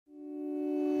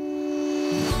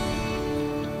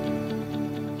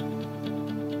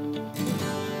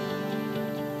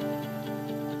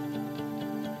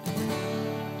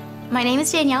My name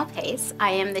is Danielle Paes.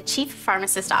 I am the Chief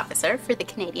Pharmacist Officer for the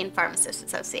Canadian Pharmacists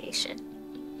Association.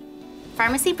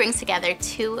 Pharmacy brings together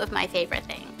two of my favorite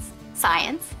things.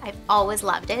 Science, I've always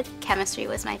loved it. Chemistry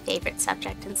was my favorite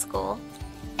subject in school.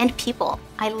 And people,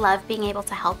 I love being able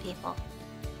to help people.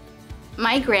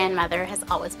 My grandmother has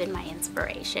always been my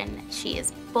inspiration. She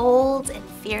is bold and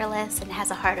fearless and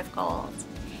has a heart of gold.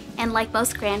 And like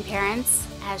most grandparents,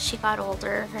 as she got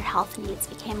older, her health needs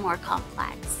became more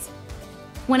complex.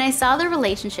 When I saw the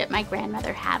relationship my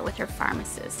grandmother had with her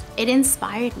pharmacist, it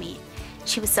inspired me.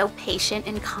 She was so patient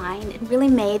and kind and really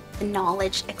made the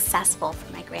knowledge accessible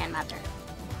for my grandmother.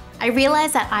 I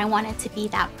realized that I wanted to be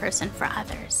that person for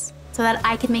others so that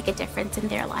I could make a difference in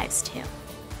their lives too.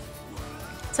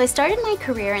 So I started my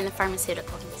career in the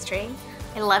pharmaceutical industry.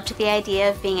 I loved the idea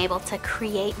of being able to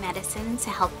create medicines to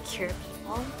help cure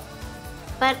people.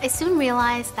 But I soon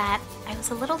realized that I was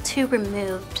a little too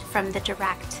removed from the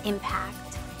direct impact.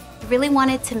 I really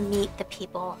wanted to meet the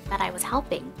people that I was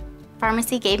helping.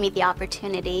 Pharmacy gave me the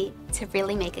opportunity to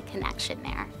really make a connection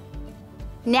there.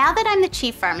 Now that I'm the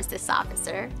Chief Pharmacist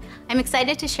Officer, I'm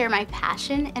excited to share my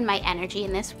passion and my energy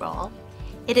in this role.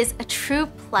 It is a true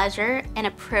pleasure and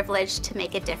a privilege to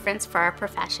make a difference for our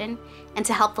profession and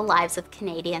to help the lives of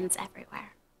Canadians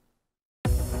everywhere.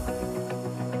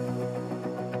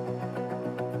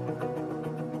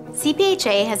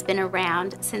 CPhA has been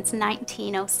around since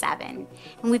 1907,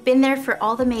 and we've been there for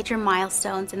all the major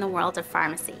milestones in the world of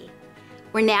pharmacy.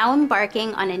 We're now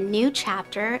embarking on a new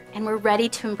chapter, and we're ready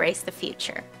to embrace the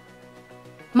future.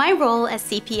 My role as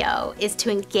CPO is to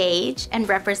engage and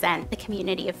represent the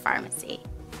community of pharmacy.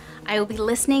 I will be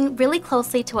listening really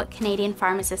closely to what Canadian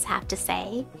pharmacists have to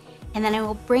say, and then I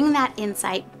will bring that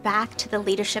insight back to the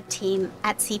leadership team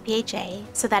at CPhA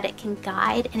so that it can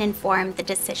guide and inform the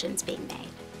decisions being made.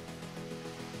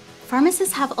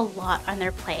 Pharmacists have a lot on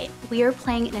their plate. We are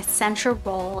playing an essential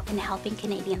role in helping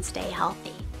Canadians stay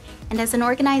healthy. And as an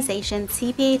organization,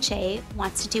 CPhA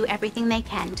wants to do everything they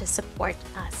can to support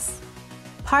us.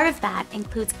 Part of that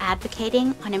includes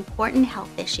advocating on important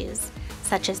health issues,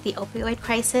 such as the opioid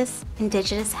crisis,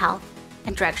 Indigenous health,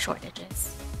 and drug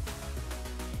shortages.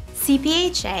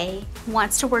 CPhA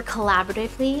wants to work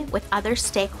collaboratively with other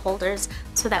stakeholders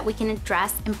so that we can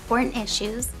address important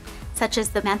issues such as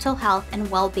the mental health and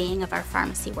well-being of our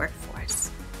pharmacy workforce.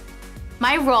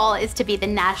 My role is to be the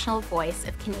national voice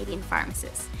of Canadian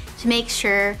pharmacists, to make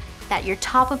sure that you're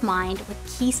top of mind with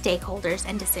key stakeholders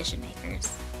and decision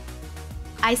makers.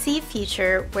 I see a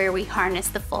future where we harness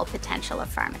the full potential of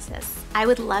pharmacists. I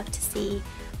would love to see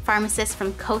pharmacists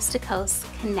from coast to coast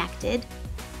connected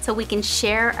so we can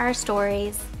share our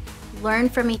stories, learn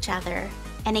from each other,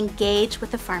 and engage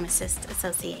with the Pharmacists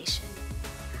Association.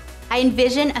 I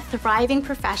envision a thriving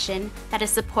profession that is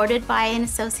supported by an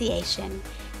association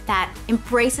that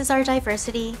embraces our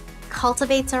diversity,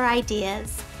 cultivates our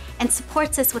ideas, and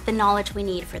supports us with the knowledge we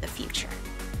need for the future.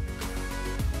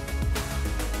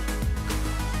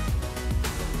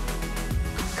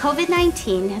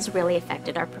 COVID-19 has really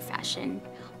affected our profession.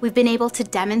 We've been able to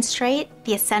demonstrate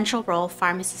the essential role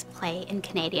pharmacists play in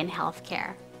Canadian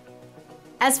healthcare.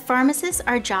 As pharmacists,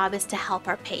 our job is to help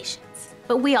our patients,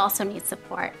 but we also need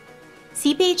support.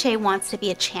 CPhA wants to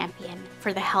be a champion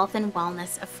for the health and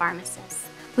wellness of pharmacists.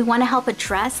 We want to help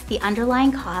address the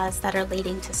underlying causes that are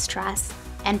leading to stress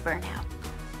and burnout.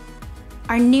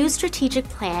 Our new strategic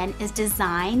plan is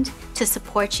designed to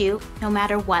support you no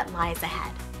matter what lies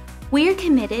ahead. We are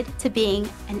committed to being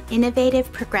an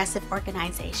innovative, progressive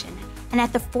organization, and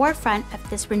at the forefront of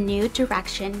this renewed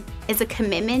direction is a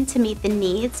commitment to meet the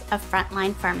needs of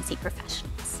frontline pharmacy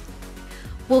professionals.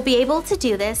 We'll be able to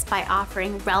do this by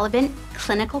offering relevant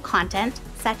clinical content,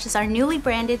 such as our newly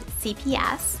branded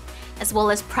CPS, as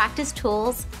well as practice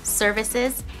tools,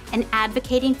 services, and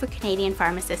advocating for Canadian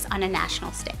pharmacists on a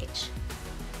national stage.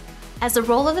 As the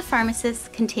role of the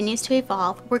pharmacist continues to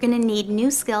evolve, we're going to need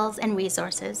new skills and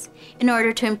resources in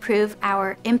order to improve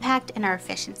our impact and our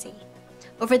efficiency.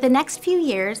 Over the next few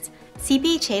years,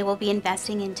 CPhA will be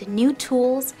investing into new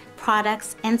tools,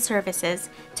 products, and services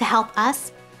to help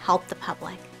us help the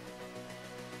public.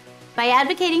 By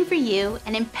advocating for you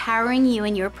and empowering you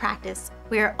in your practice,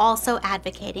 we are also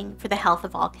advocating for the health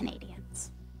of all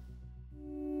Canadians.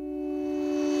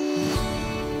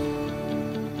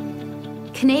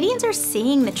 Canadians are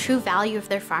seeing the true value of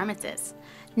their pharmacists,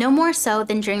 no more so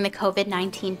than during the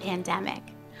COVID-19 pandemic.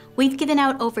 We've given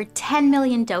out over 10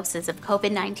 million doses of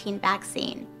COVID-19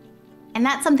 vaccine, and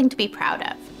that's something to be proud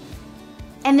of.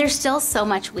 And there's still so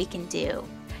much we can do.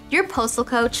 Your postal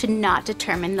code should not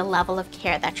determine the level of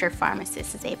care that your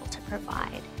pharmacist is able to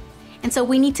provide. And so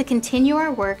we need to continue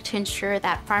our work to ensure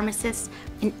that pharmacists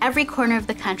in every corner of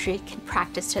the country can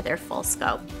practice to their full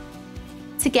scope.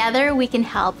 Together, we can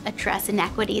help address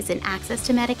inequities in access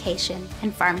to medication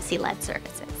and pharmacy-led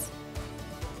services.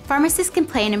 Pharmacists can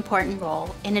play an important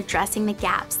role in addressing the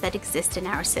gaps that exist in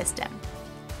our system.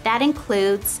 That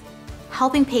includes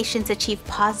helping patients achieve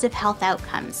positive health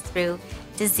outcomes through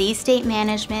disease state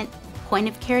management,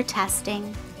 point-of-care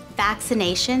testing,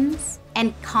 vaccinations,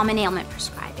 and common ailment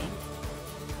prescribing.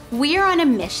 We are on a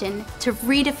mission to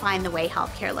redefine the way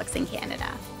healthcare looks in Canada.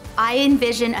 I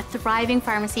envision a thriving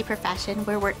pharmacy profession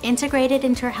where we're integrated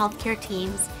into our healthcare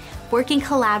teams, working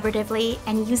collaboratively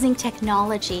and using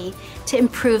technology to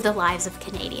improve the lives of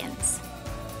Canadians.